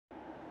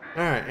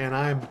Alright, and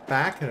I'm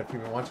back, and if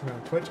you've been watching me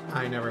on Twitch,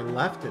 I never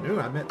left, and ooh,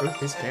 I met, ooh,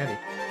 piece of candy.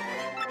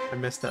 I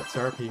missed that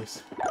star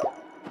piece.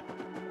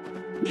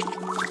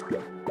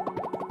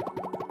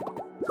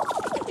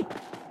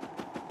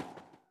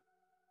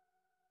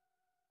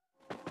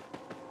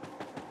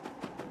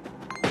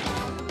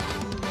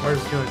 We're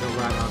just gonna go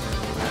right on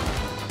into that.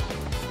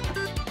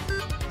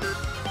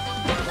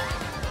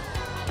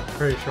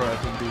 Pretty sure I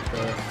can beat the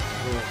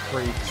little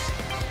freaks.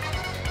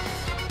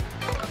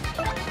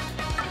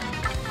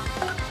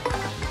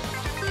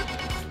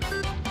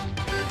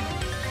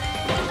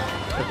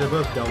 If they're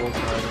both double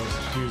titles,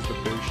 just use the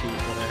blue sheet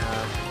that I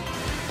have.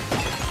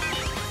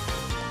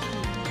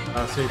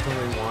 So it's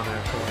only one I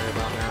have to worry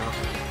about now.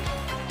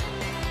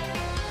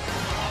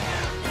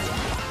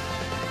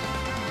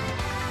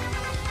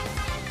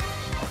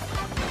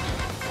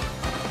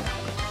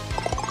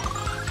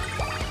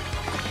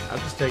 I'll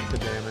just take the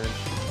damage.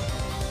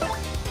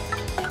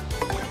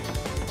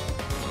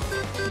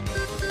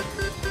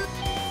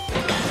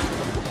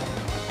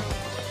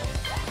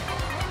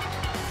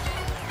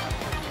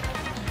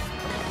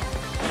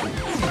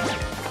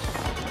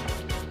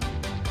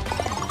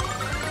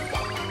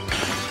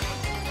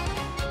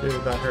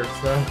 Dude, that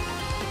hurts though.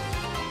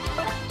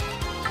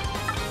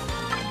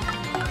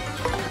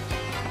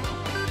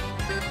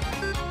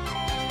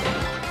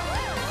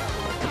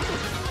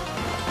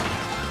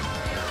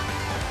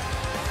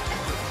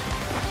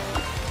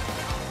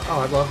 Oh,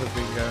 I love the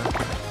bingo.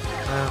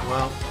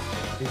 Well,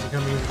 easy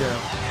come, easy go.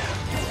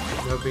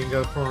 No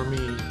bingo for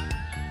me.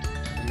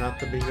 I'm not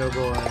the bingo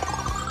boy.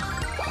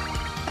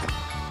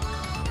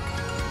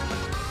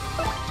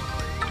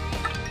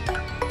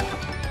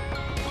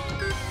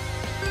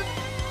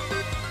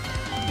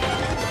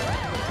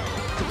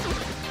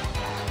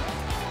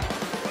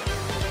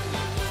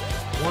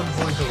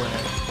 Point away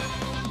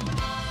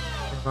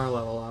from our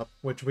level up,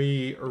 which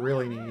we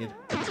really need.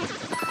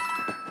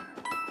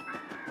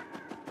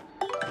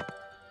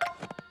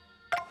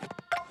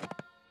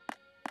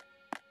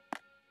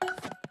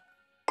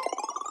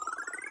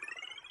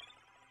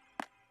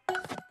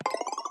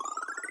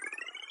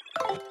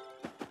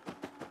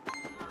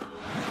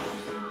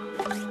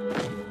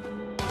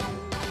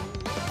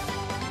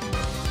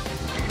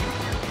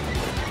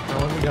 Now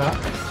what we got?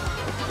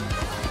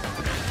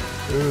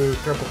 Ooh,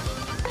 triple.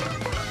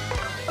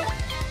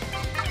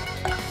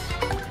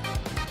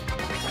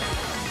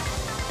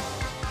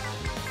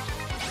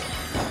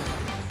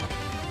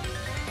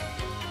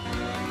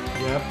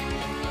 Yep.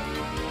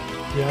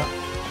 Yep.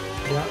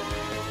 Yep.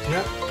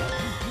 Yep.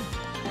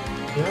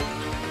 Yep.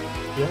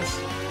 Yes.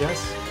 Yes.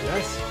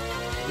 Yes.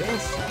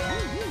 Yes.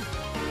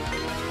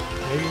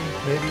 Maybe.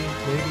 Maybe.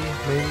 Maybe.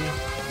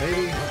 Maybe.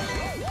 Maybe.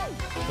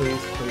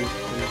 Please. Please.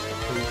 Please.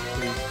 Please.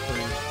 Please.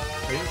 Please.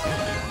 Please.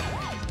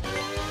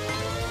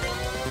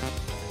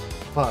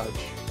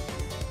 Fudge.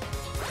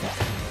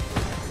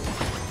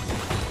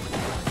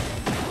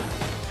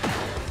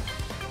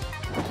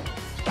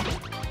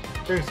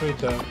 Seriously,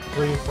 though,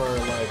 3 for,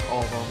 like,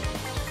 all of them.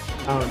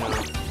 I don't know.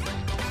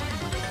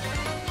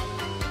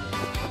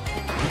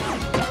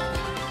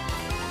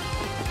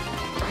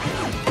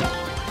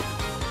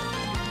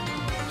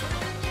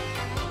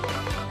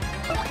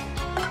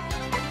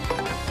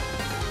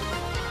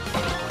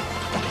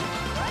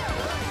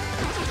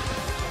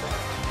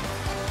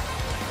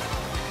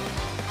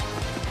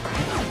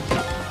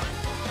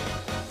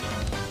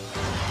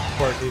 Of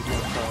course, he's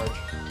gonna charge.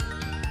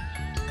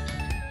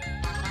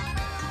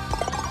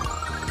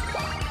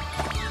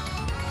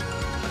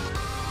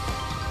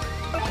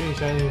 I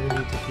didn't even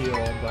need to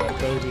heal, but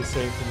better be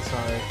safe than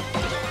sorry.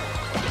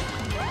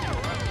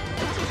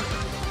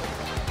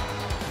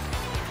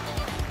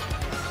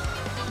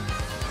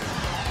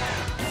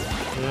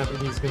 Yeah, but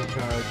he's gonna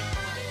charge.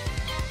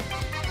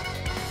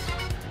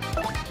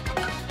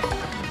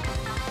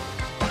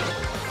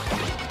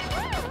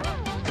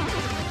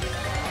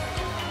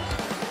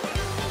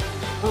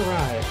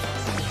 Alright.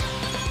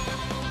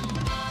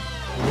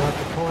 We got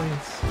the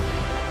points.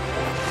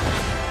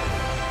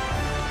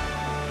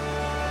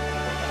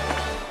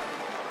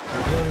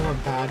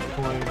 Badge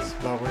points,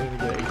 but we're gonna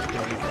get HP.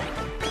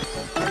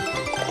 I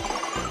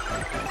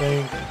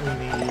think we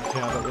need to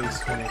have at least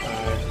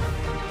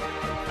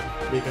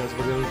 25. Because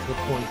we're getting to the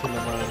point in the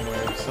run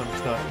where some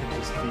stuff can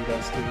just beat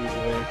us too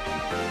easily.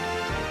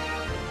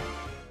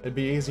 It'd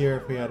be easier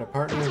if we had a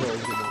partner, but we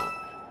do not.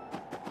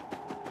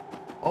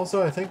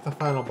 Also, I think the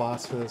final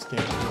boss for this game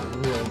is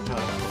really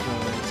tough with no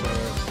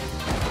reserves.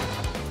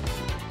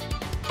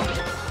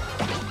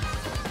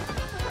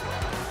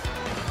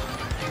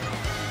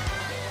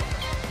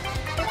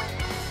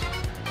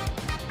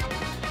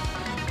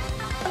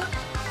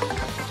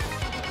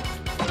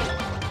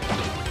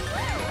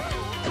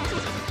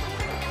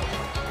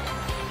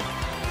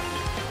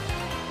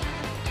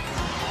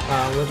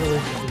 Literally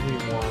just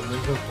need one,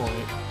 there's no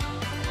point.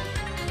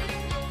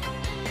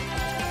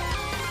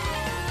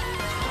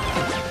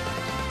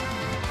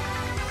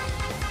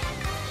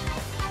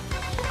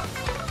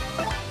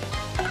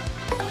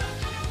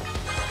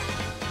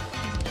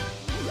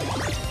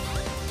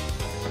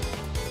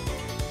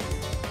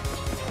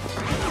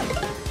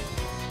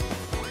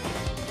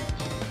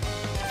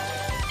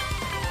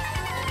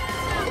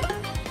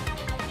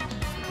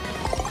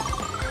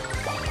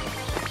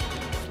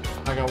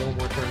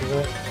 of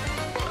it.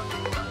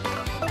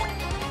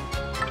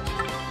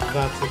 If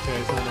that's the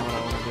case, I know what I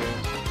want to do.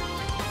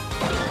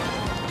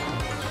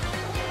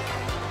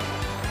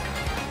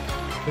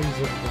 Please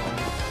don't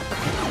die.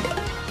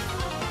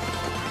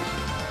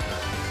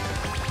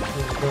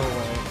 Please go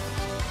away.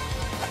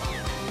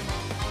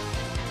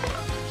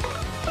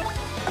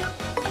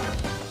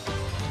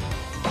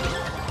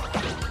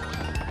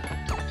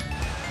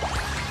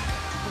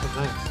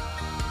 Nice.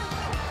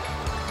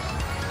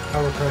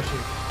 Power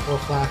crushing. Or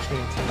flash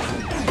dancing.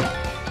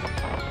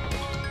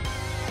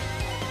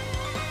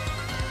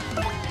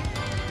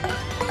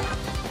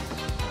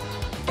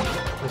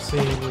 The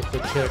scene with the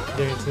chick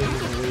dancing in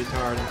the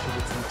retard and she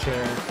gets in the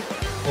chair,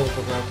 pulls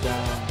the rep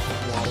down, and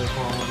water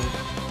falling.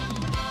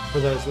 For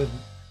those that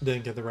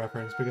didn't get the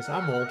reference, because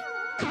I'm old.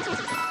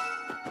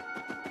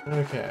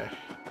 Okay.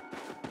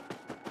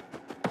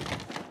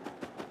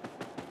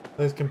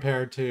 As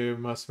compared to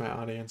most of my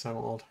audience, I'm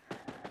old.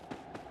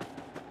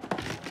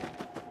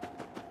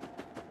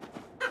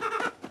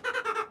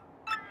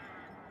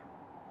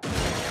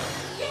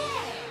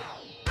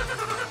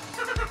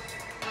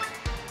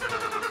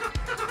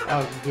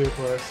 Oh,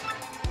 Doopliss.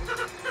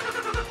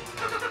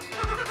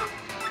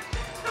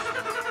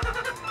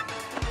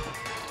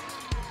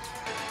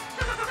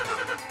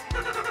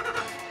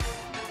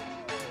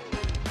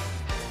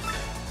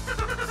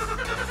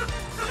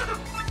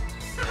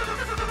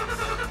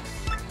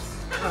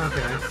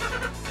 Okay.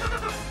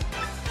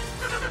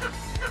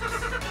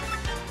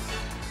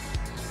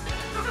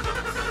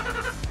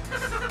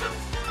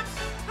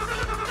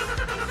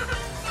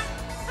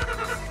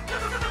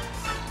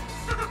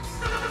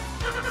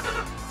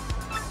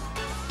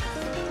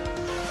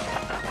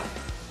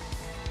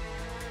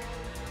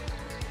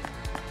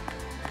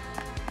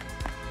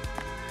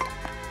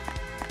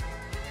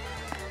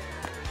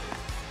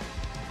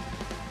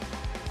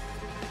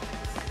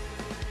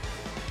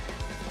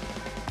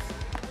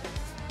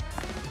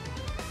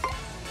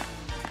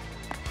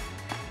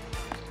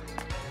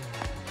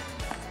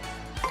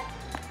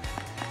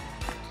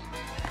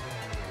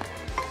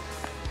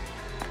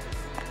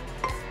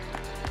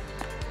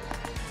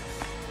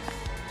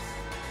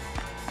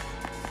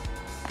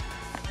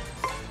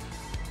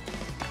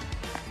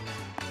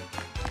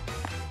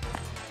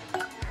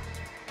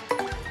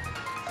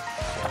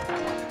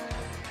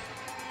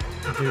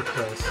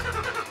 Doopliss.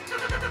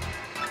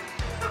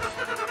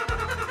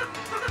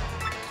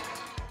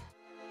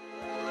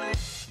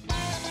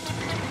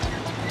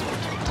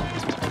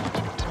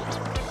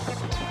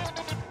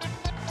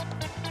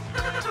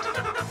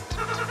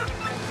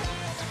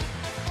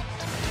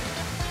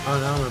 Oh,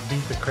 now I'm gonna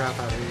beat the crap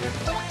out of you.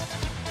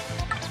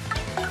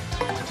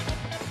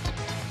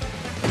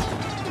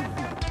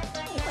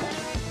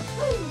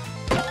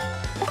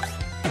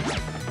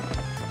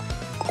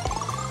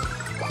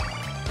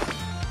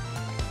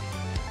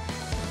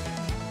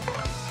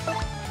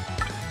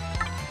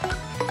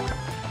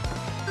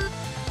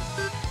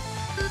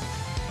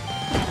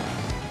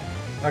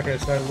 Okay,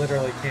 so I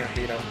literally can't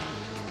beat him.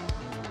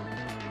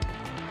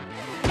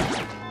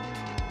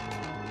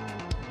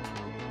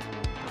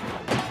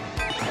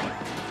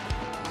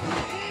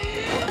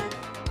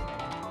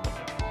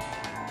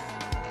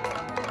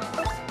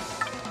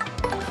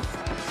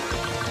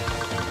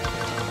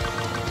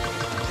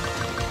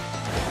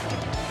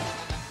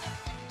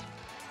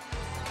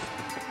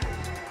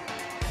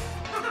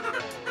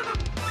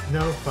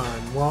 No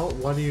fun. Well,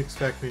 what do you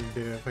expect me to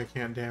do if I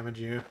can't damage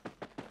you?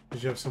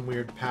 Because you have some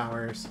weird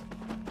powers.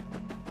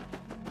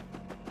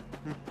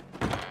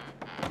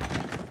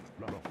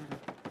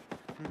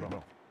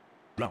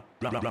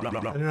 I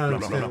don't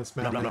understand this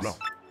madness.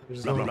 I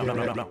just don't get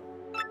it.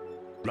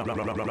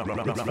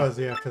 It's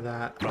fuzzy after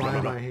that. Why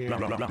am I here?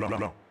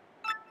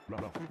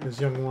 This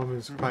young woman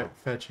is quite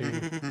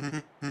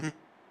fetching.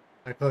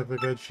 I collect the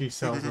goods she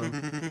sells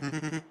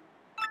them.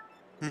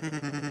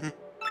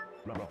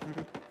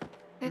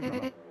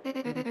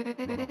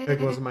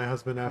 Pig wasn't my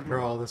husband after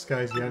all. This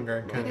guy's younger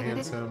and kind of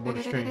handsome. What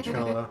a strange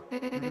fellow.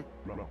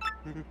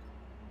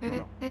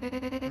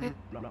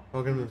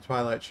 Welcome to the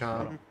Twilight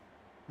Shop.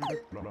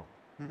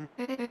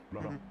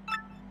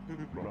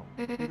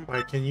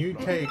 Wait, can you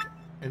take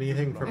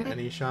anything from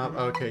any shop?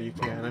 Okay, you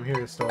can. I'm here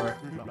to store.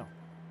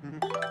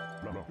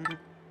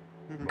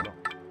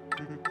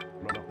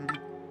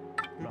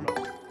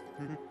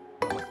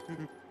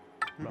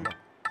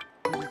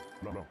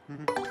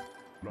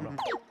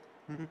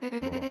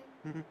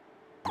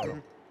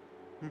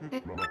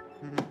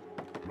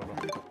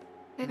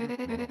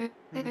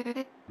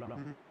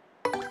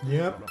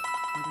 Yep.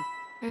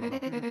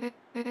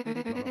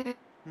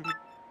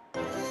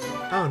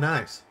 Oh,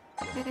 nice.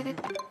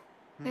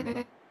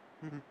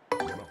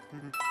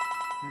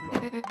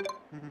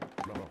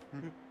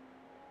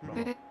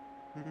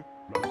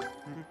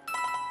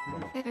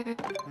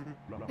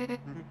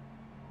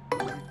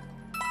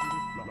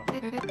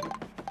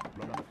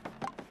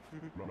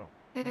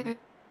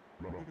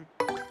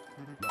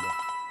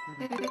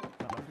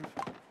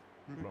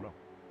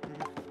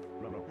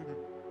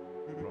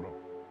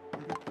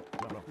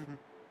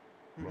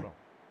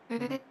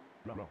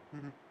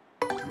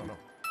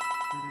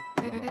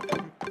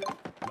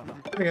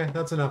 Okay,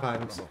 that's enough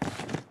items.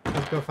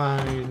 Let's go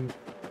find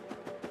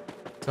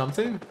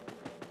something.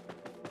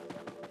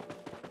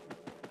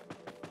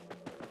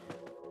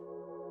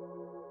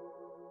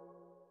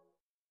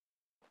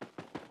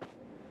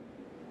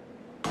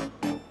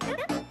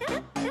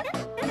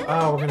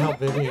 Oh, we're gonna help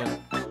Vivian.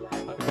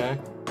 Okay.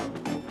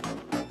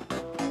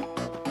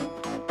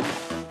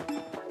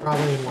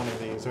 Probably in one of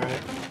these,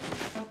 right?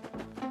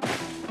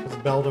 Because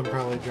Beldam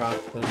probably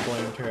dropped the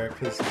blame to her,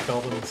 because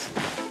Beldam's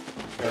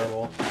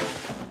terrible.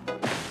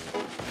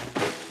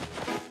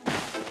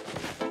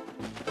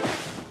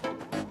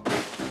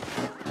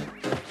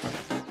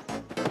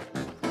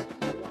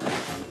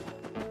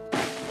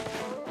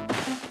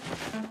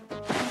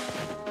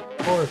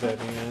 Poor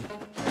Vivian.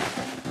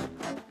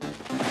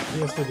 He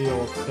has to deal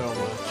with so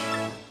much.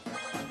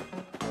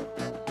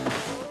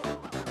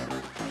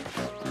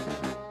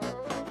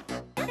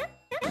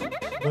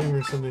 Blame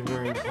her something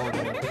very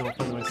important. If I don't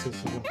find my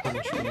sister, will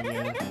punish me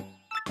again.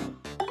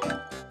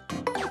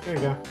 There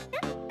you go.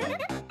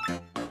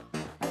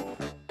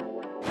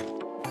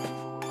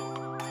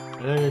 I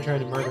know you're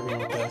trying to murder me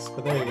with this,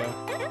 but there you go.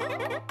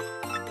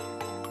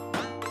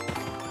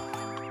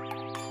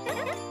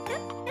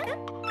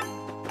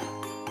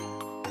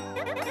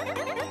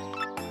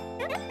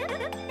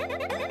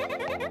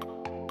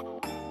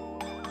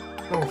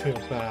 Don't feel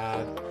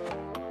bad.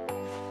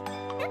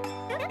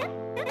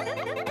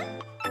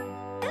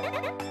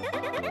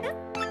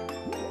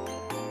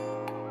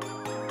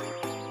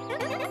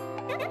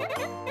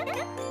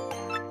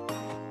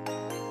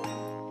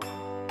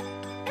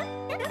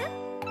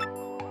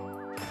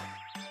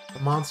 The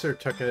monster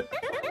took it.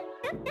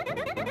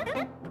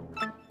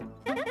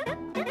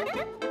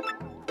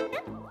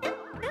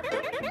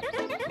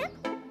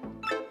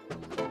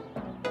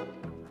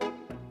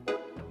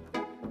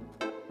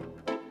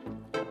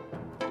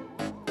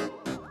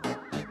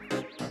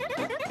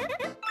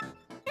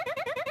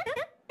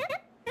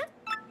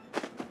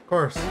 Of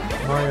course,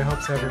 Mario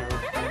helps everyone.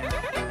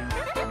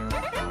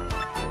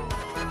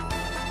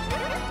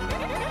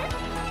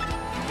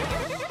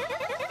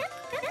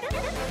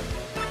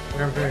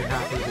 I'm very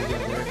happy to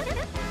get here.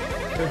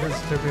 It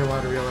took me a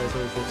while to realize I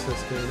was your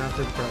sister, not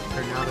just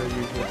brother, now they're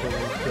usual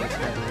feelings feels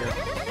heavier.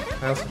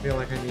 I also feel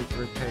like I need to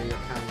repay your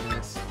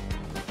kindness.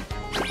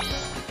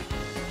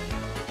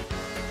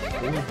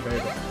 Ooh,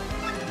 baby.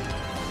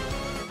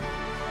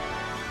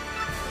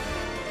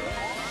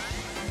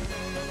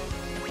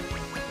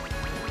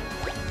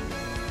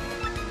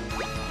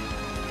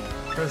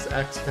 Press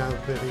X to have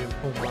Vivian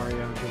pull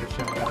Mario into the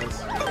shadows.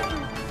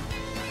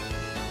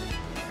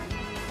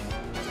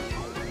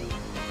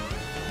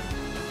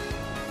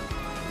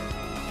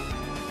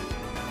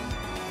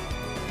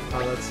 Oh,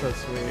 that's so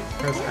sweet.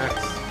 Press X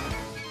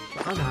to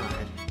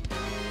unhide.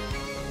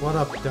 What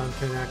up,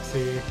 Duncan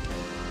XE?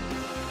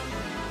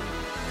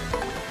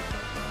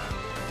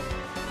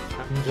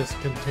 I'm just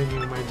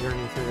continuing my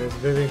journey through this.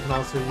 Vivian can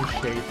also use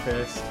Shade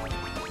Fist.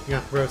 You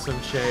gotta throw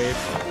some shade.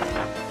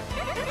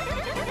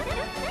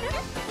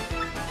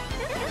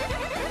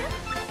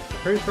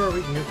 Pretty sure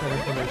we can get that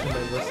information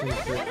by listening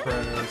to the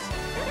crows.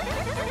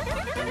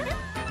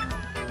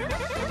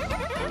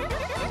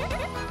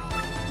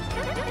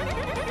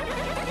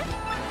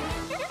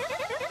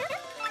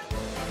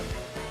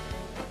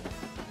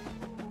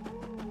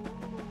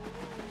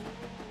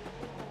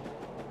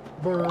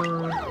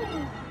 Burn.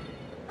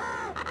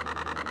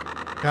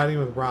 Chatting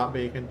with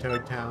Rotbeak in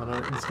Toad Town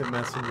on Instant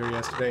Messenger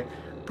yesterday.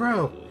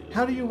 Bro,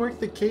 how do you work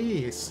the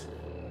keys?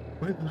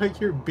 With, like,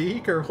 your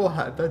beak or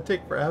what? That'd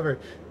take forever.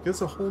 It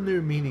gives a whole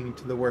new meaning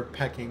to the word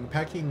pecking.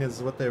 Pecking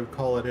is what they would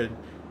call it in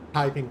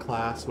typing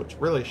class, which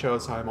really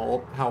shows how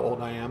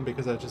old I am,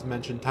 because I just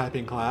mentioned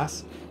typing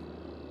class.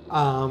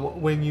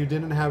 When you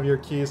didn't have your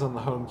keys on the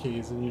home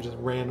keys and you just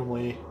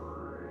randomly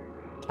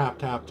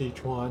tapped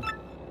each one.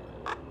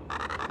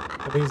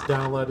 I think he's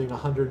downloading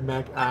 100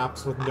 meg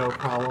apps with no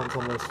problems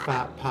on those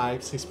fat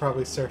pipes. He's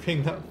probably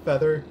surfing that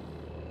feather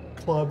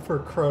club for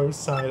crow's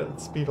side at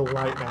the speed of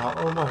light now.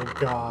 Oh my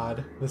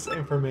god. This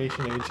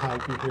information age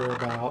hype you hear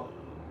about.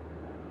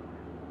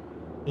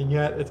 And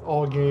yet it's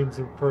all games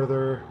and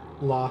further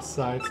lost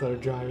sites that are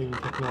driving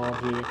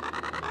technology.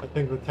 I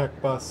think the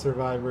tech bust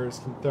survivors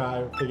can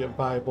thrive if they get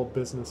viable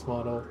business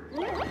model.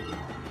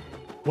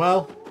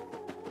 Well,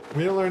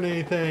 we didn't learn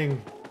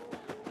anything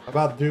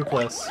about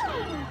Doopliss.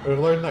 We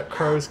learned that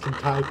crows can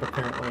type,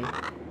 apparently.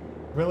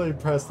 Really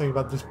impressed thing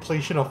about this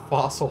depletion of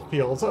fossil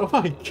fuels. Oh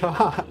my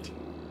god!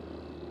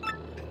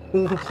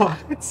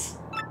 What?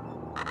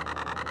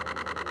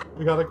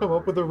 We gotta come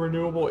up with a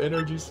renewable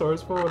energy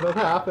source for when that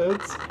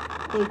happens.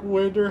 Like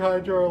wind or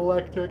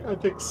hydroelectric. I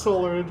think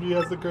solar energy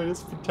has the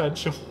greatest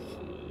potential.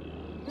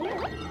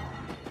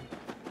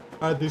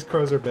 Alright, these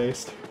crows are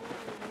based.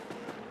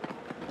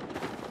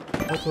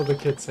 That's what the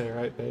kids say,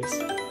 right,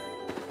 base?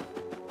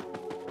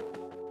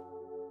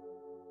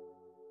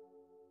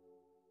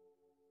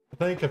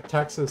 Think if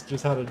Texas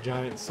just had a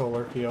giant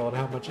solar field,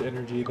 how much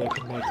energy they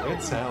could make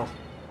it sell.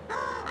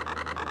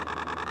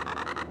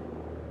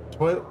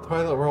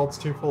 Twilight World's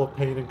too full of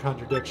pain and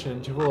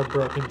contradiction, too full of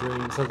broken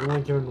dreams. I've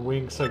only given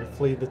wings so I can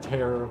flee the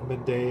terror of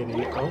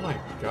mundanity. Oh my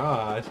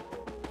god.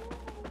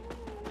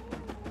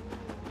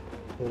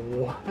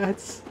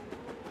 What?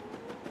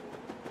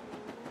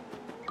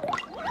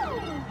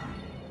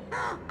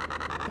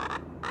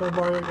 The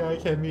Mario guy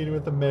can't meet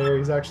with the mayor.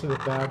 He's actually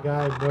the bad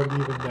guy.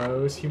 Nobody even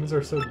knows. Humans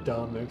are so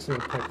dumb. They're just gonna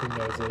peck their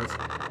noses.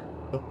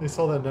 They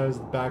saw that nose.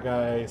 The bad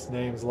guy's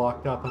name's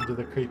locked up under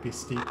the creepy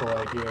steeple,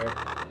 I hear.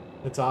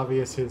 It's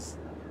obvious this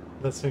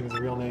thing's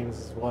real name is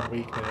his one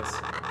weakness.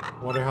 I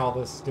wonder how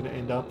this is gonna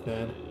end up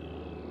then.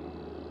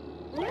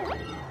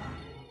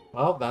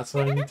 Well, that's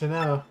what I need to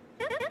know.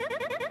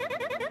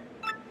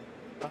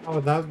 Oh,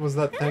 that was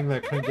that thing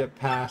that couldn't get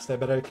past. I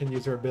bet I can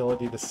use her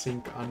ability to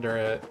sink under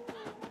it.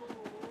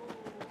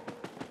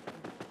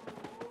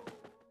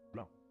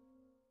 No.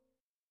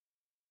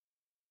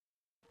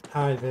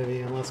 Hi,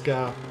 Vivian. Let's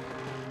go.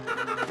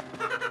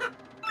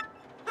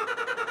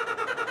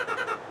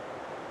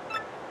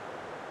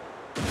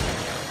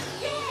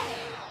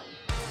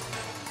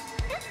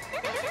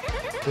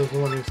 There's the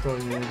one who's still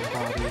in your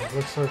body.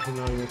 Looks so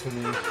familiar to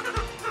me.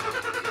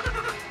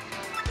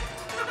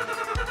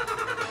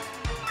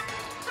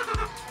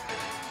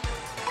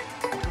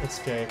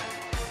 Escape.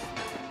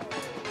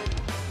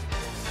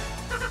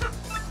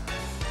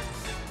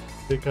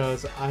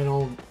 Because I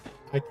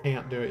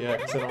can't do it yet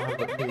because I don't have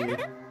the food.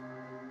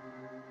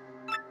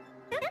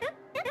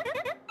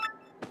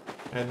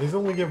 And these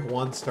only give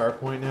one star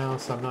point now,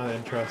 so I'm not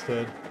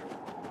interested.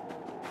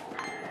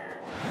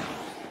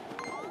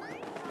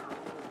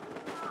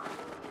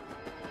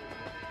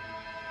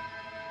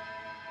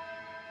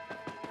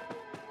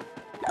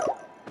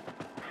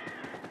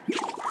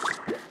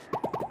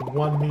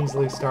 One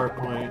measly star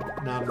point,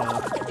 not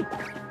enough.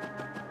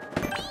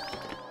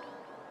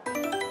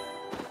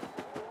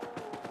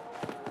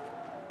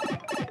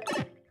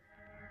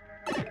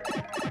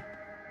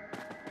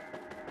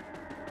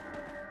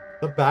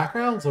 The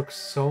backgrounds look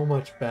so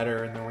much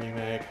better in the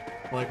remake.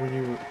 Like when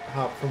you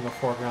hop from the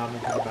foreground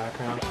into the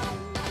background.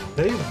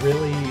 They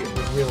really,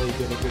 really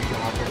did a good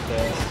job with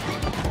this.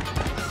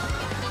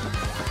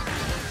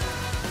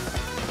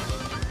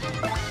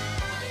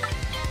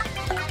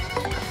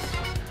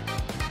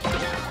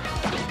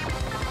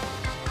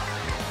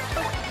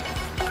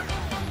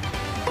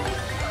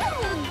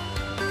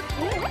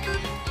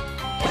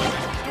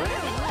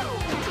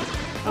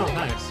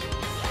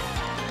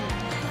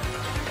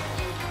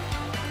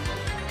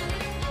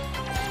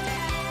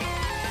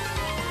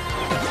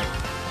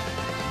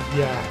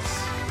 Yes.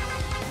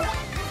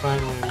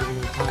 Finally, I'm getting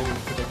the timing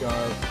for the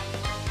guard.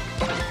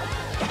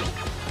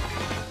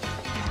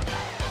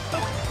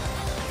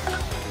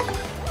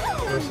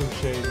 There's some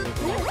shade in it.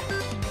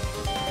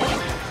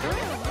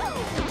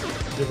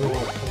 Give it a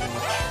little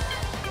punch.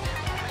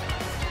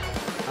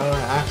 Oh, I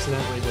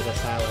accidentally did a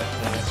silent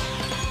punch.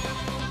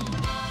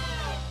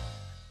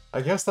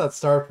 I guess that's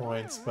star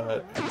points,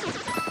 but I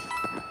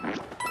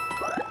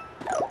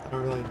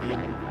don't really need.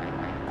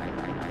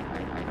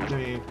 I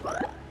mean,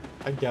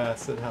 I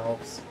guess it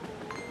helps,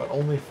 but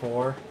only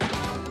 4.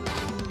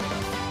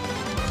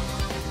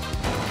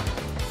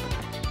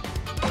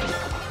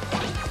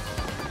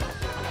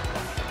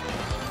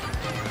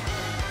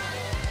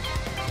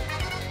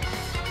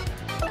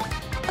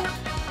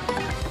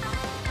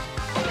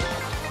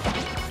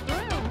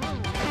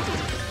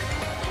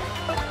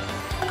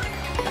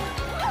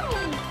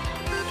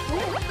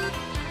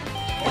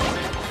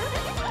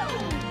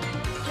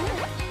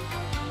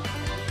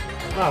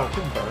 Oh, it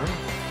can burn.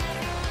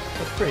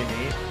 That's pretty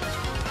neat.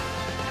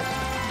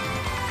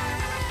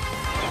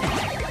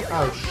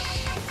 Oh, shit.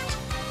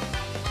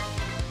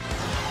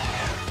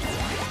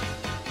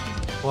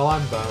 Well,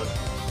 I'm boned.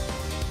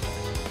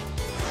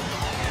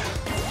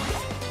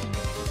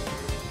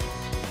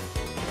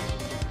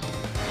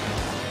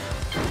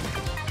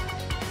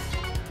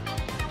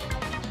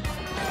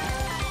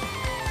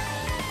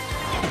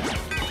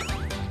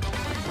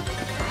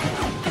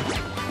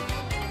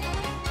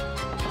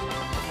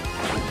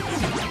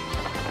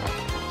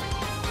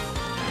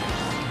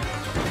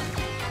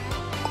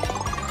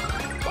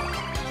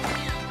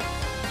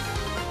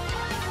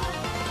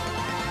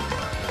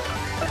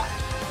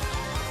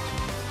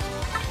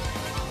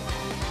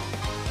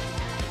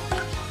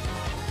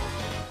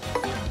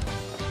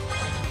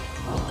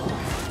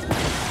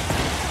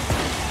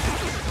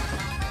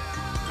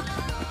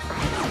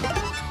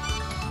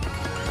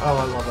 Oh,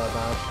 I love that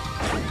badge.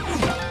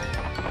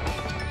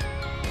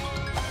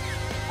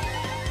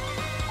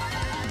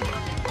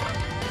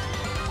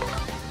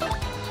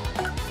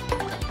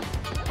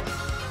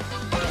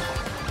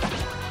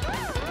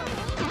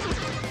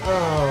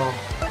 Oh.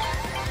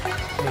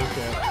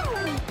 Okay.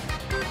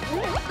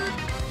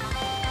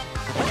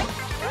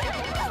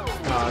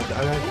 I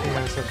don't think I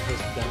said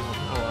push down.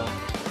 Oh well.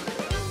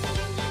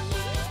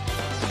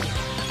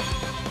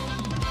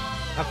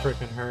 That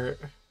freaking hurt.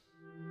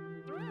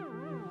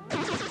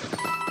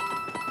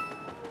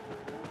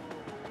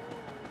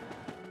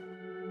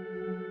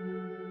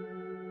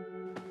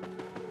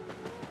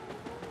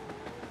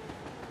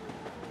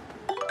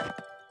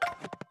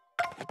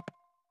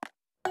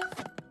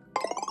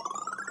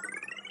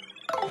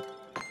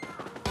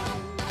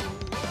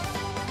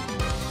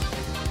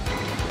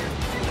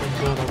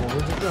 No, no, we're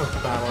just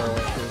gonna battle our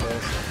way through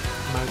this.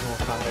 Might as well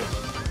fight.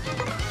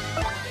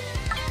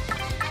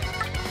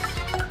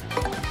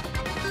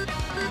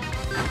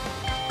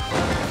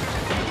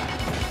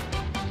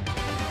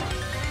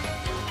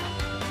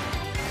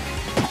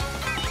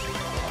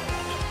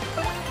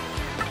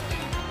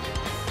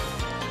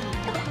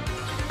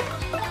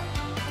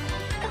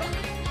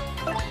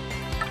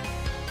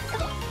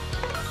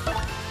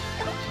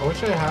 I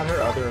wish I had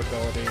her other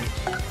ability.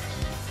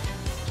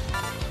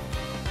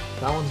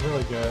 That one's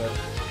really good.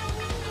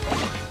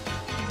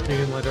 You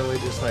can literally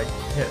just like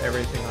hit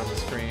everything on the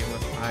screen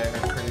with fire,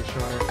 I'm pretty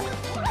sure.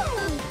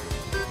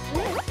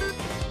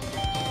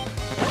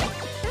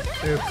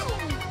 Oops.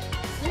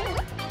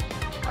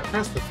 I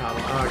pressed the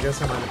toggle. Oh, I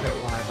guess I might have hit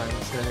Y by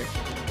mistake.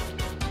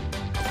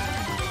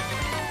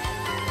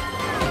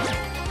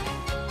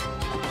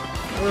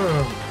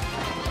 Ugh.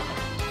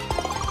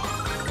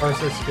 Oh,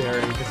 so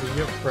scary, because if you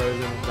get frozen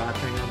with that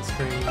thing on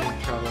screen, you're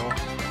in trouble.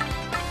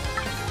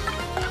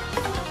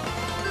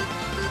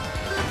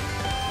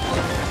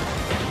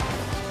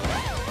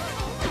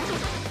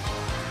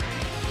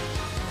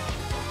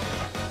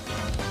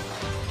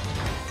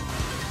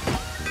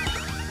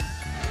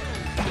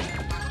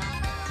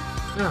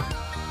 Yeah.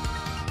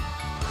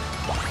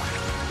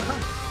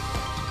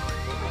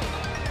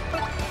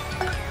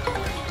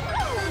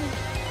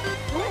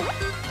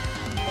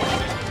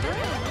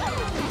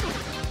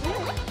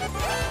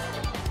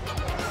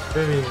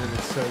 Vivian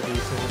is so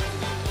decent.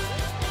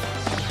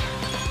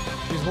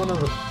 She's one of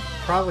the,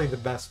 probably the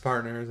best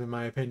partners in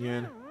my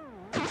opinion.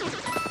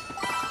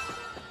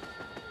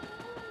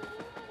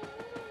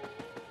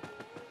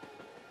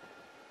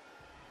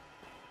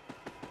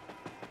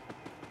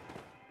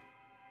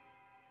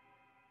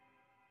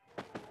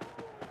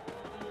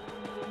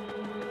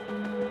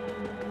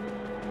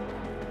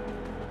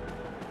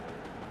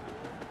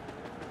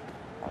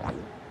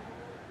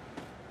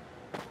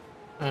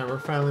 Alright, we're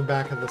finally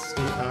back at the steep.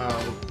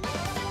 Oh,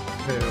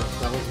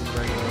 that wasn't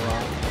regular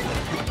rock.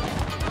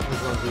 This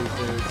is one of these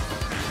dudes.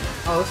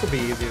 Oh, this will be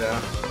easy though.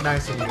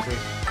 Nice and easy.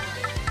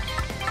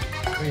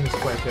 We can just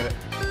click it.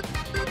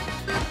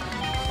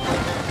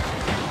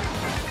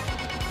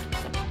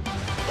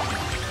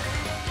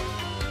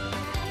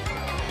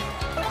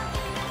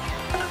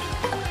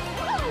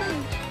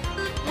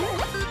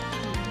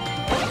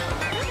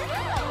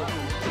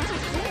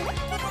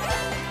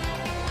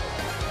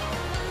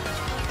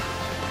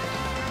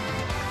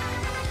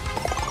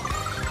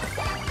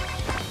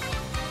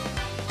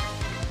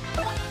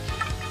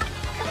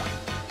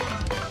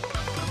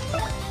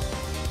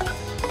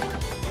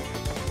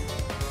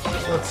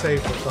 Let's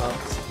save the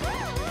thoughts.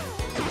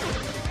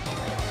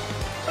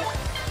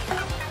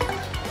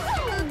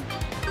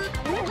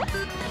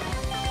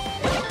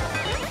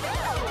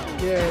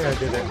 Yay, I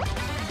did it.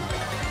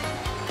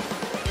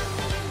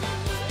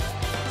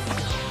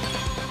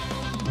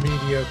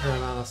 Mediocre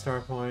amount of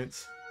star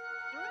points.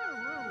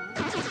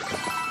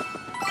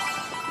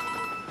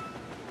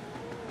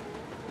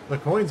 The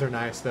coins are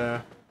nice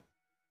though.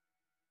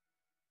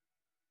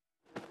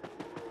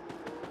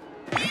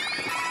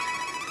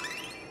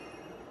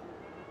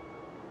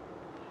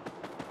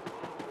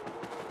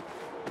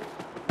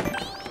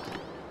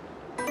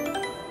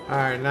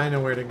 Alright, now I know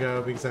where to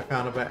go because I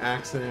found it by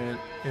accident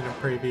in a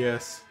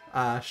previous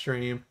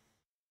stream.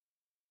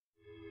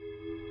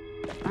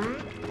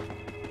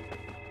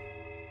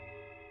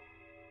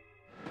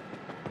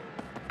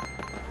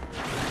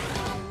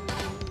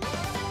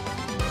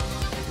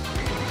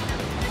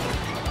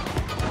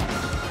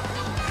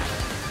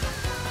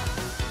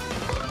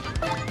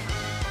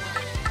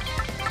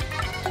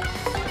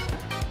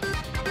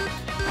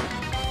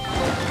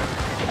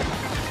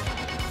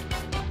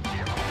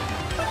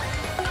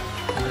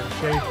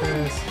 Shake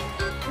this.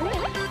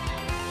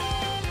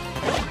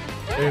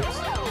 Oops.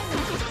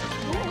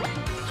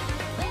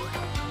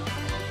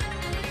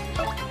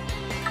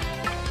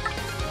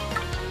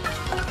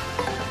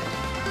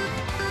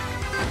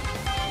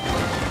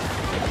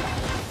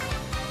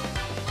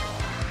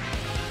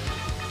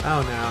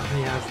 Oh no,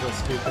 he has the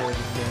stupid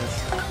miss.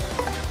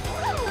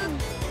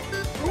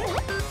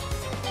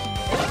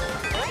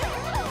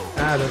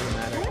 Ah, doesn't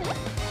matter.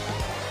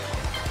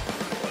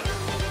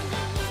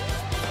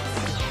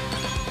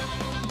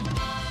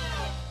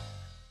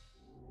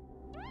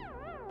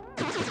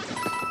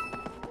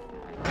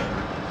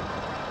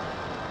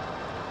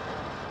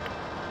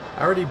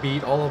 I already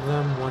beat all of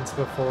them once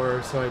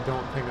before, so I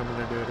don't think I'm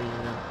gonna do it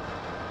again.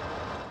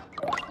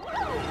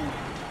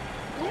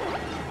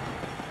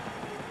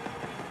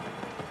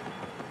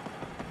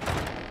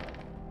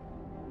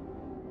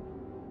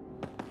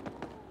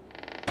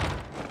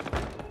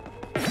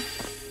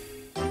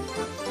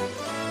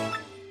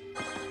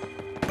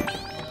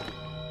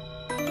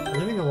 I'm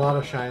getting a lot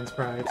of shine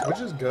sprites, which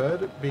is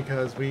good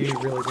because we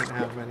really didn't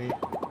have many.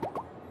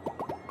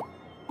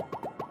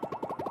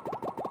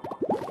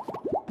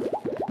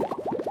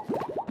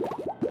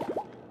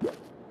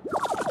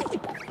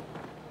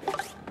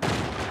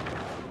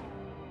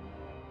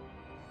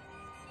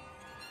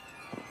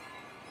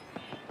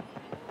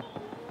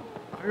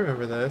 I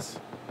remember this.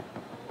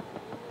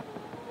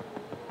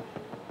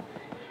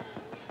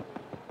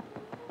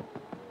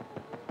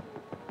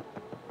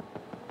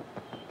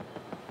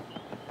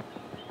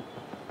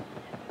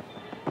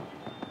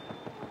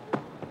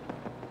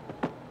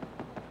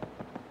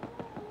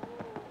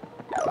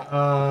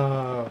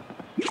 Oh.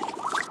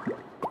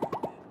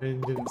 I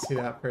didn't see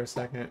that for a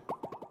second.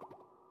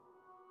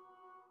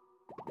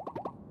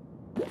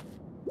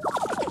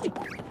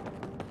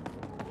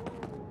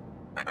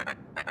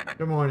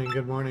 Good morning,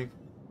 good morning.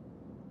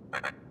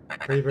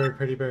 Pretty bird,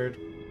 pretty bird.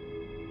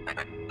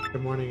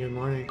 Good morning, good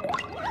morning.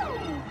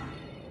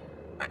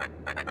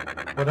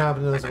 What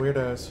happened to those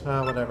weirdos?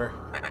 Ah, whatever.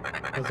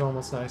 It was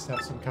almost nice to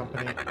have some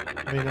company.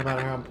 I mean, no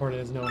matter how important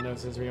it is, no one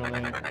knows his real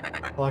name.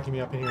 Locking me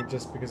up in here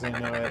just because I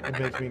know it. It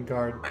makes me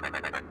guard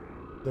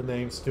the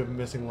names to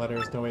missing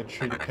letters. No way to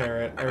treat a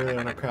parrot. I really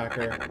want a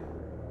cracker.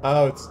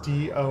 Oh, it's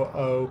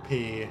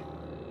D-O-O-P.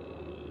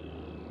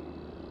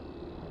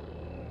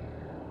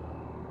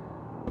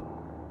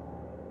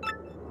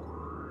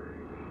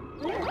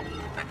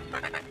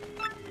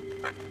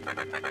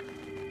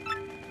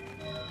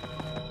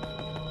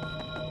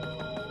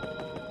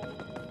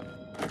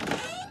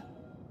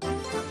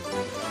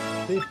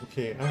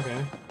 P,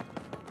 okay.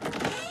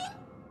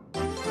 I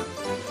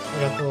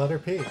got the letter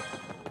P.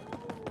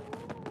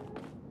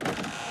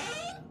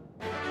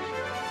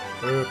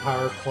 Ooh,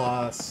 power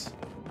plus.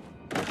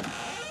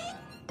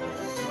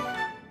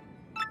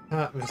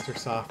 Ah, Mr.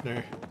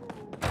 Softener.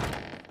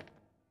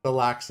 The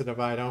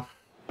laxative item.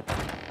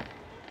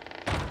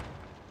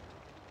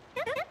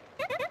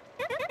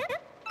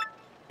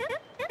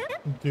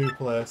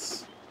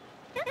 Doopliss.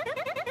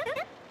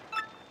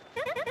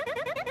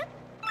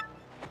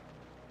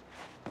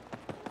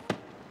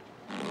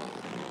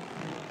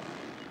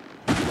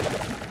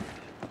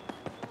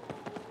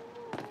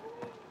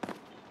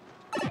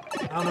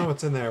 I don't know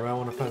what's in there, but I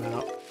want to find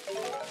out.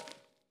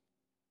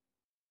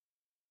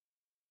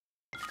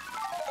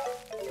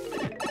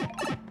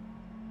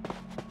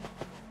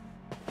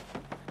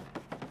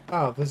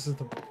 Oh, this is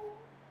the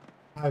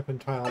pipe in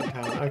Twilight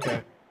Town.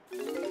 Okay. I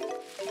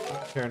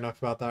don't care enough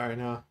about that right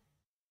now.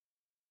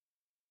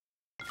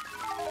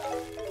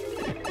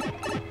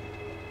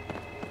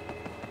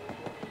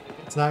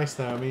 It's nice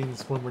though, it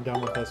means when we're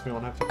done with this we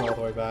won't have to go all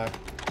the way back.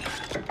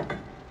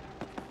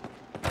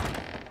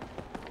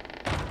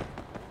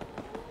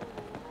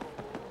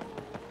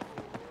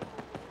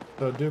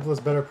 So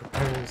Doopliss better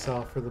prepare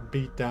himself for the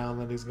beatdown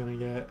that he's gonna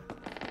get.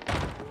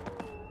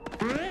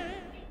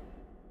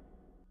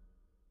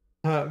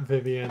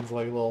 Vivian's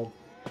like little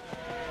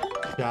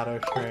shadow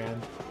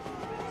strand.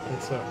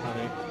 It's so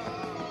funny.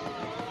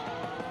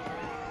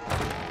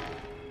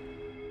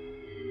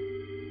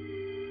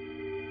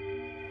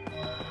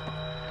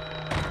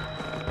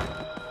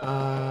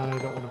 I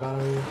don't want to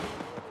battle you.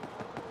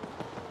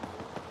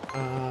 I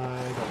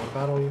don't want to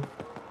battle you.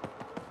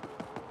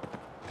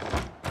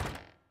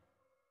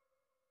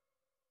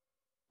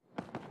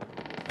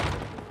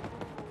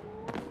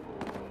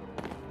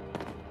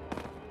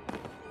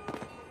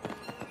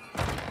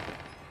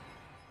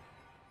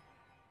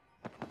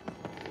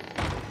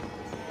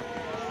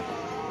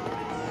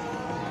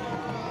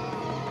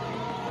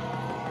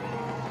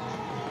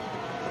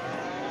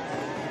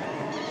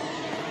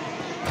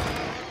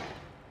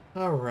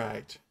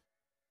 Alright.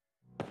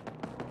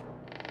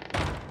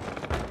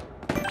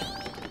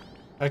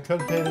 I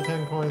could pay the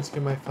 10 coins to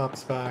get my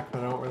FUPs back,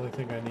 but I don't really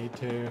think I need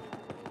to.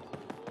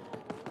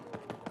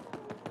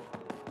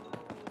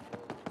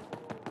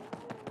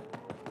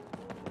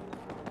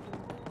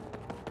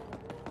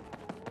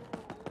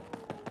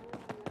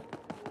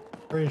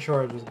 Pretty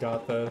sure I just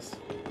got this.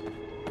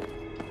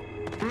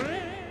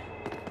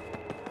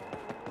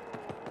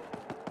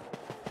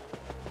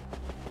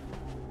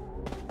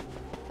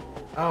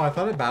 Oh, I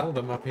thought I battled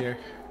him up here.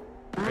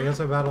 I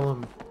guess I battle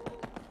him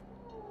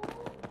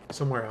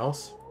somewhere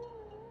else.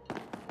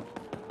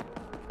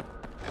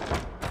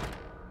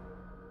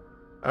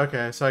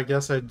 Okay, so I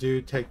guess I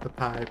do take the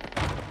pipe.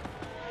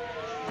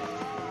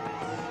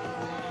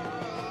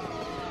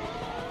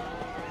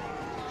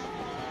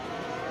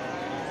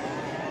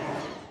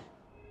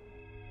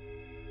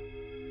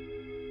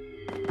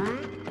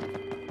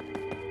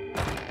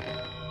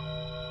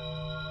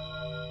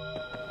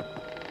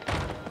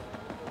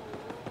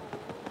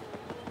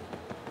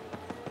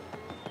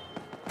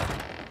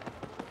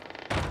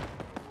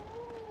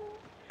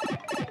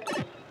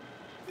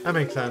 That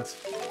makes sense.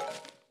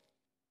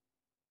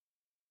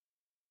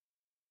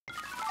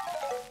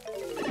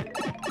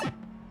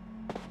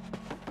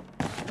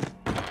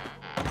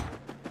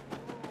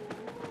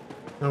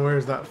 Now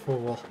where's that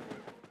fool?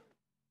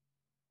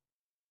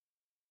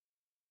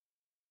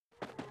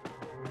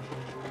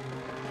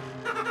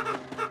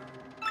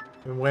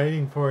 Been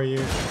waiting for you.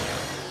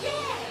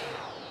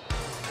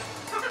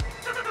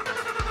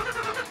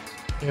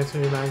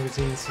 Cancel your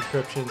magazine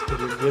subscriptions because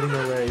you're getting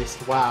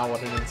erased. Wow,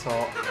 what an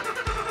insult.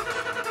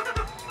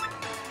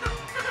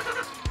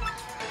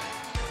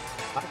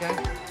 Okay.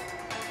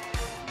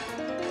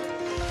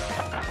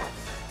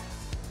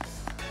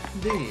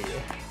 D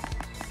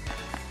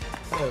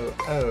O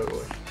O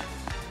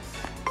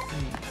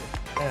E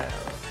L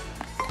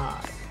I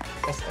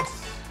S S.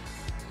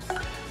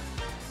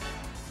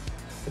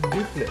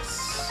 Doopliss.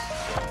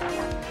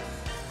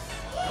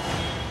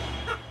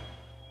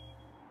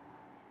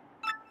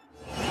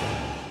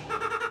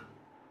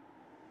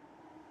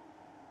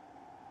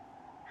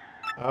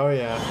 Oh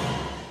yeah.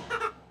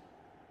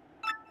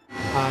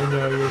 I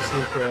know your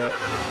secret.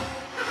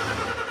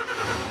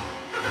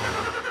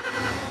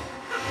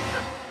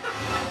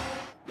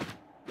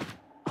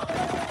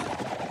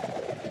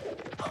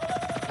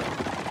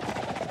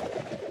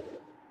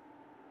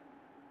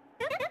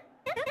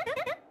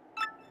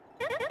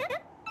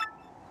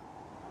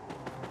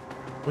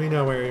 We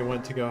know where he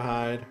went to go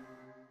hide.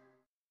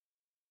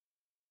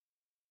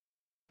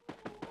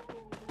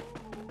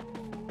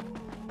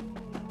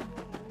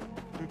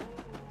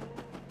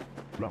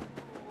 No.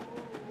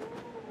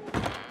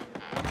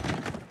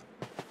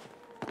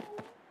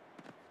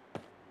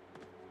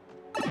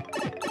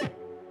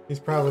 He's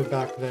probably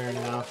back there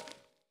now.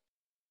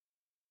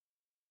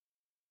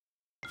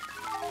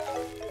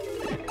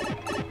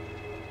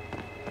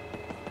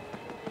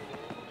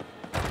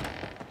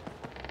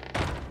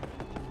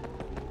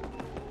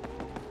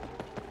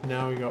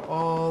 Now we go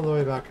all the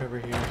way back over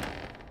here.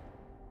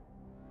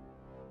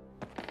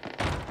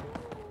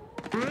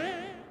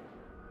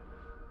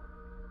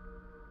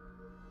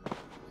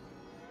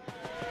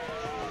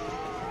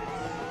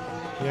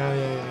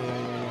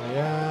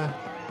 Yeah.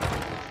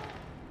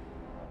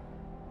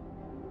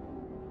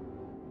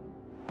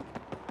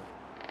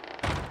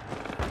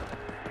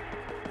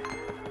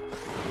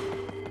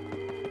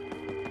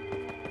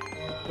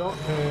 Don't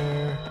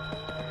care.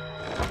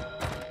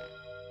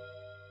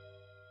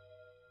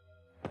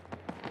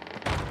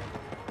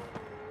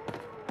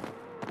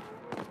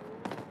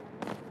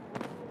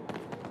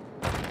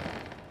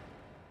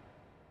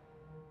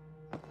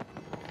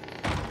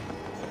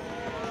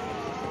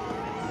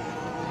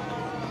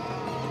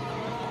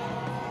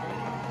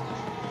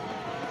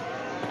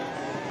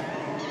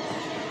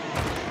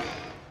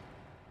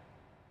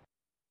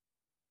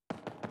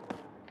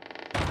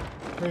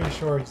 Pretty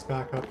sure he's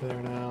back up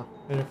there now.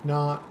 And if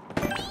not,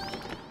 I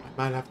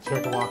might have to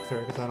check a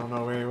walkthrough because I don't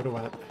know where he would have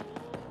went.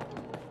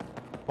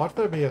 Watch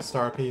there be a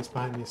star piece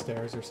behind these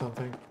stairs or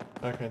something.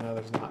 Okay, no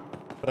there's not.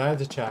 But I had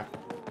to check.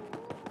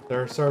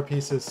 There are star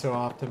pieces so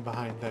often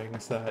behind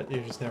things that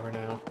you just never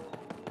know.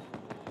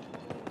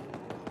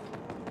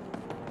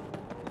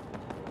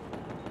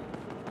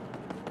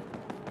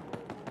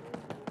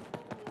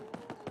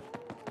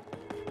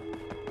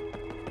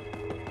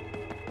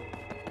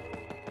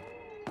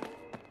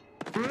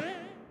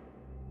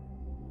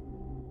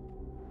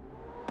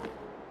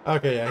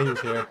 Okay, yeah, he's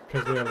here,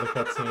 because we have the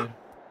cutscene.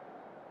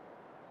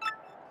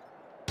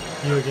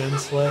 You again,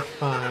 Slick?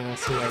 Fine, I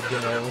see I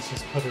get it. Let's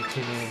just put it to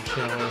me and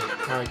chill.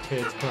 Alright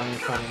kids, put on your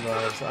fighting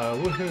gloves.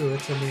 Woohoo,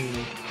 it's a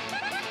me.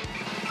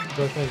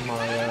 Good thing,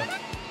 Mario.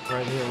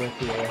 Right here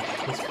with you.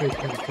 This creep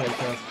can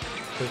take us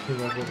to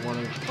whoever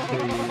wanted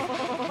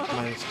 3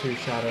 minus 2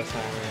 Shadow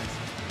Sirens.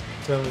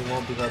 Certainly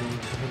won't be letting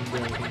him do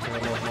anything to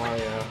little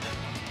Mario.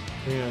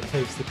 You're gonna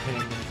taste the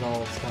pain and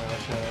all style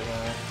Shadow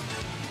Guy.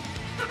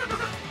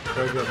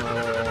 Go get my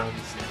little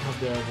ones. How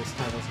dare this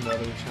time as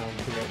another challenge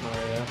to get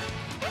Mario.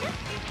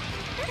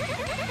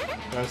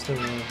 Guys doing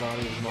in the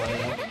body is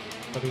Mario.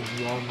 But is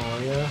your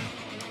Mario?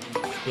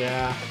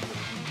 Yeah.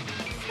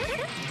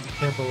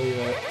 Can't believe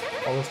it.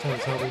 All this time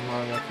helping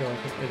Mario, I feel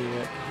like an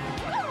idiot.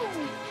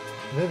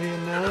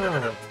 Vivian,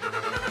 no!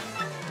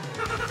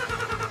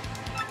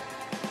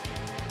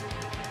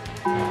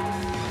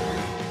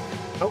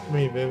 Help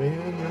me,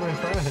 Vivian, you're my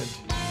friend.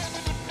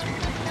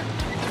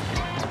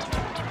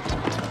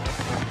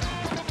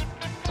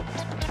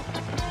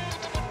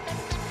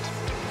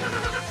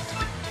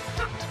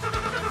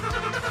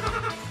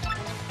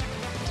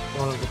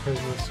 One of the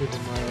prisoners of Super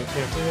Mario. I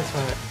can't believe it's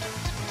not.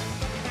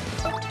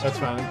 That's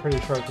fine, I'm pretty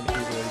sure I can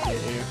easily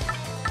get you.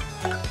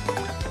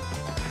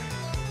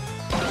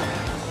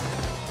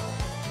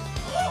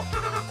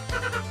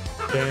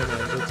 Damn it,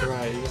 that's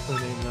right, you get the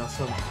name now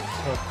some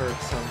stuff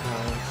hurts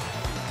sometimes.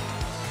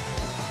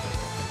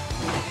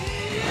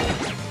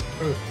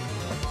 Ooh.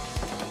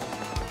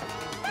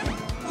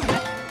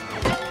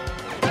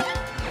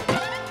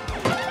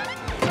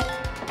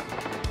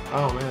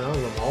 Oh man, that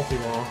was a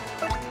multi-wall.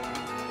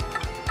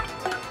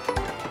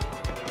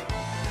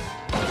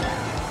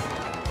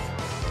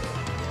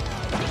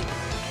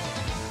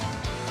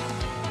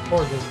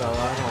 Poor Gisbella, I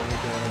don't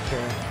need damage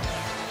here.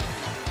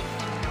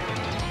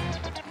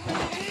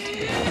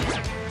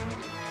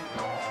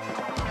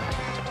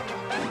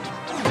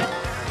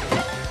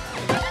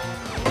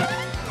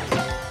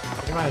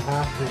 You might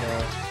have to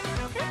though.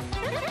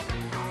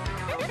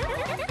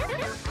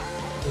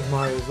 Because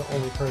Mario's the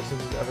only person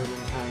who's ever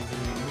been kind to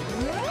me.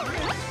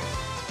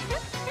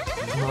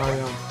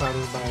 Mario, I'm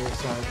fighting by your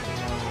side from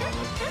now on.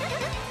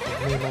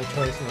 I made my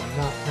choice and I'm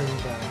not turning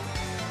back.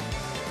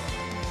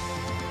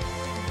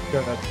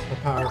 Good, the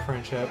power of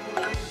friendship.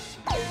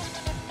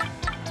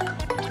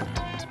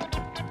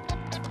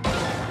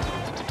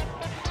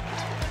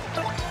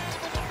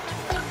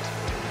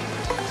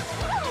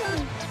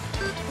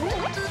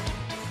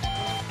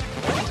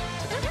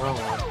 Wrong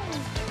one.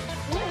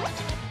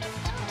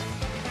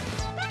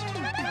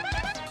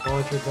 Don't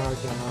let your guard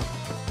down.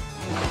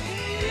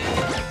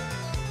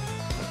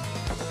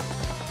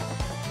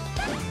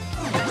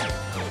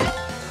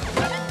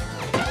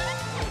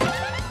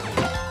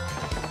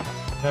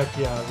 Heck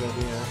yeah,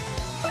 Vivian.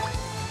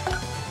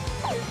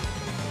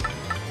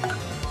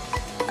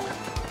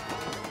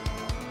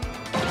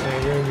 Hey,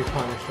 you're gonna be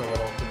punished a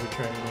little for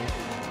betraying me.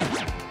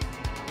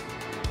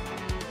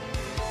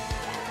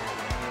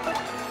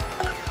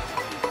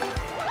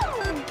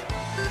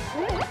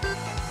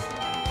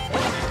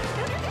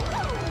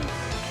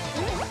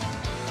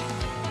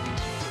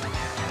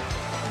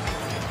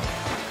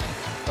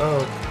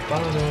 Oh,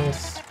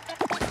 bonus!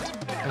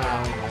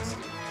 Ah, we missed.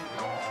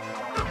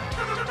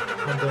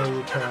 How dare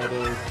you try to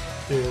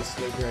do this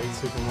to the great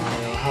Super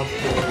Mario? How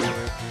dare you?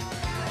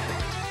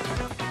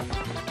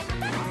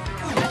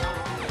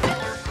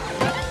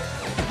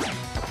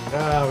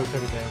 Ah, we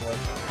took a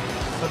damage.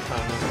 That's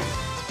fine.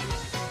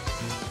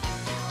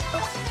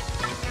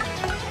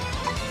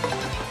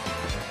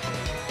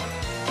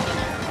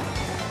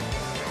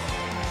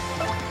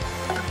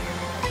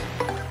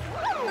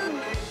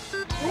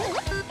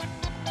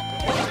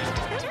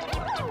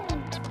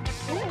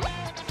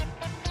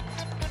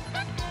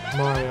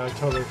 Mario, I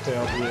totally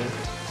failed you.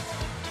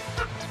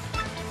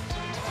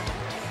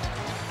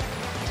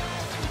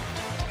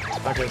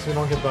 Okay, so we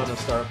don't get bonus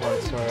star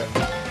points for it.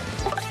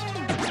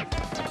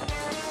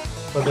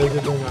 But they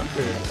did bring up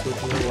Coops, which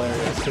is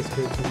hilarious, because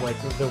Coops is like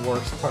the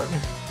worst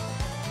partner.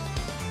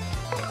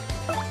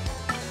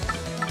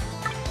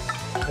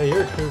 Hey,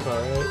 you're a Koopa,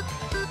 right?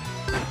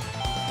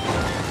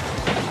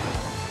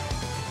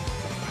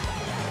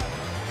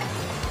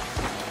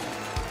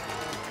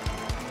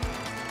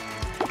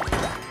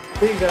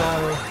 Bingo!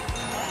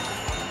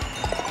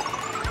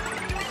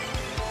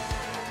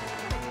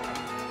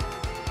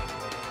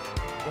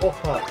 Wolf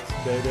huts,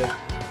 baby.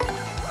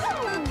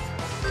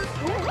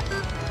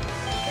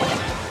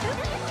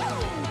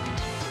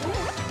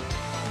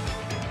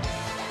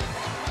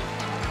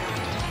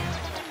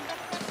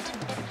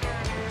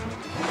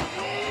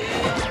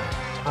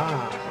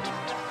 Ah.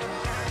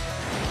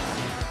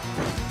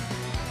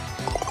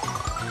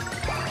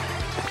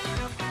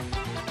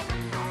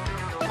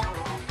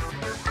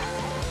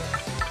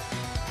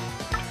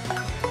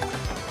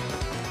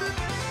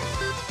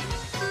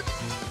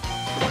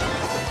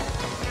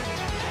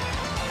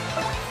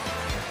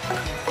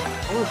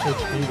 How much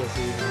HP does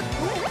he even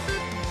have?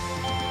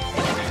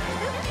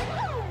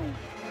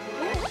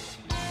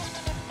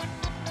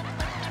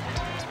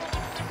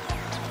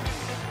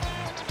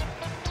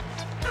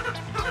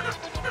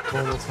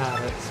 Almost had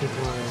it.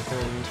 Super Mario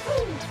 30.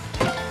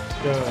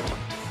 Good.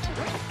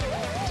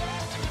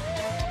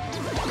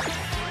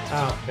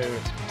 Oh,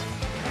 dude.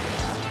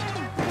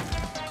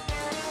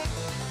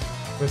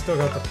 We still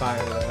got the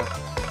fire though.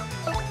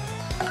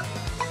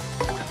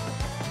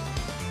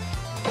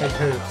 Hey,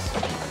 Coops.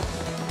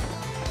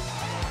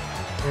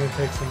 You're gonna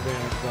take some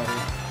damage, buddy.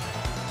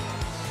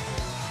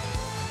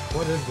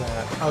 What is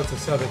that? Oh, it's a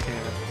soda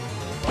cannon.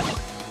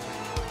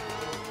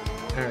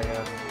 There we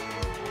go.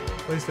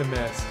 At least it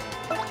missed.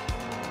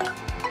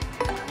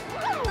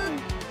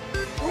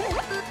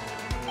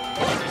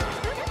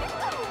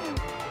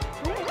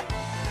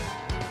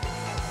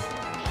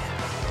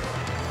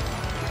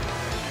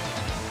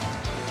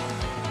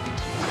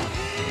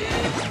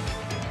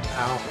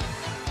 Ow.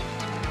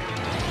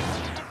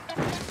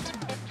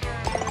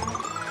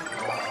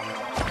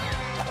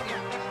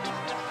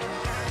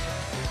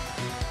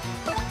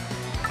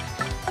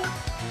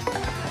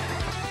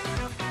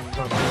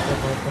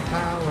 The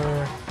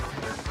power.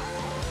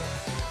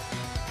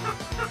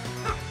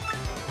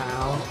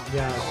 Ow.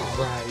 Yeah,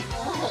 right.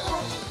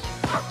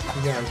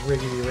 You got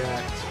riggedy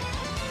wrecked.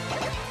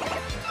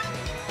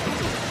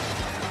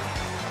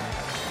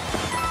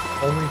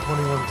 Only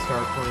 21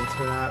 star points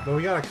for that, but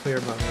we got a clear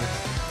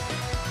bonus.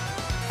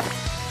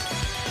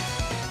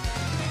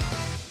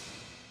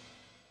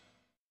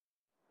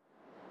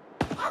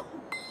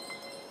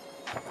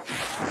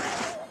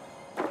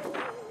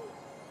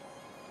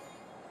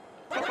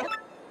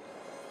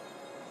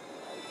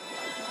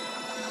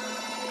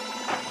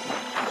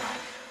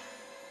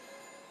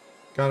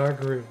 Got our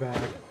groove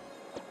back.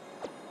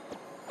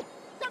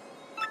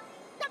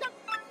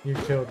 You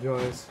killed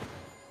Joyce.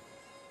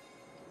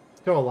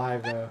 Still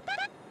alive though.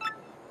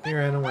 He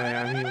ran away.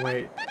 I mean,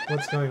 wait.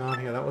 What's going on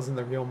here? That wasn't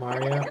the real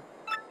Mario? Did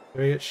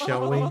we get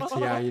shell linked?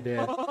 Yeah, you did.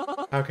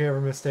 How could you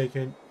ever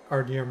mistaken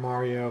our dear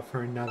Mario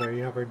for another?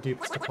 You have our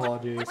deepest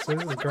apologies. So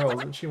this is girl,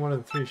 isn't she one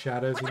of the three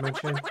shadows you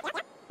mentioned?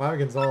 Why would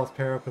Gonzalez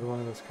pair up with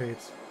one of those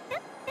creeps?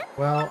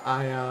 Well,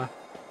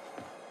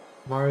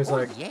 Mario's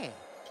like,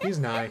 he's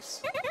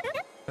nice.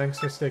 Thanks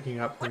for sticking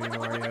up for me,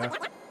 Mario.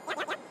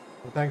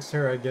 Well, thanks to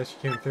her, I guess you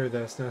came through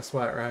this. No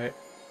sweat, right?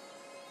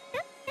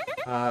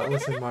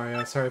 Listen,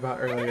 Mario, sorry about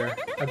earlier.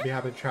 I'd be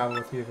happy to travel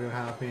with you if you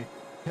have me.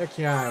 Heck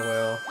yeah, I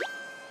will.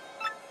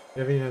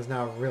 Vivian has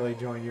now really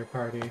joined your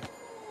party.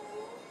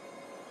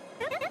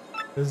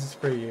 This is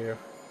for you.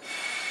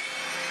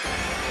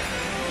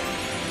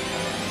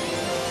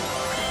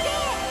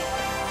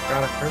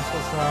 Got a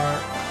Crystal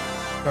Star,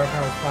 Star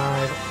Power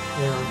 5,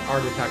 and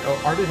Art Attack. Oh,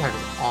 Art Attack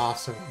is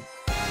awesome.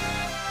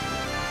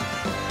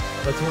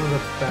 That's one of the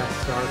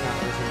best Star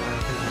Powers in my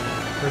opinion,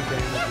 for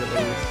damage at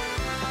least.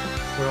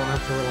 We don't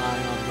have to rely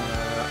on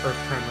the Earth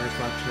Tremors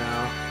much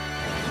now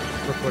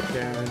for quick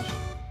damage.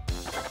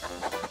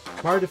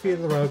 Mario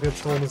defeated the rogue and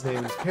stolen his name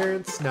and his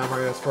parents. Now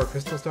Mario has 4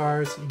 crystal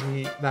stars.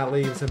 That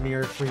leaves a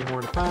mere 3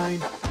 more to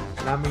find.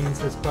 And that means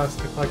his quest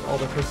to collect all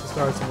the crystal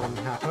stars is more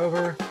than half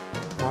over.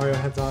 Mario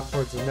heads off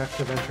towards his next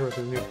adventure with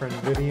his new friend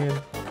Vivian.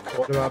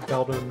 What about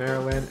Belden and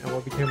Marilyn, and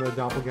what became of the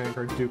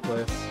doppelganger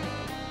Doopliss?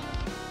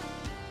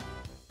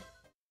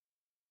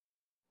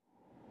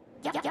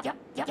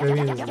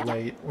 Vivian is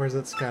late. Where's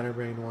that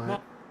scatterbrain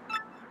went?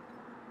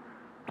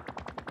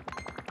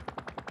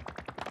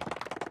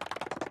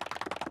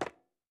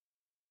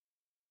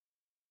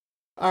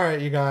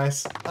 Alright, you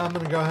guys. I'm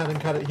gonna go ahead and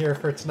cut it here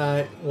for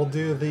tonight. We'll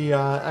do the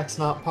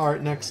X-Naut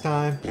part next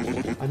time.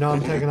 I know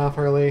I'm taking off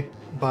early,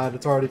 but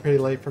it's already pretty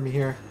late for me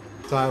here.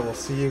 So I will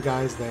see you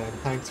guys then.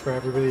 Thanks for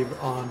everybody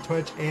on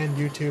Twitch and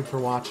YouTube for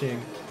watching.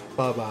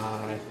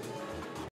 Bye-bye.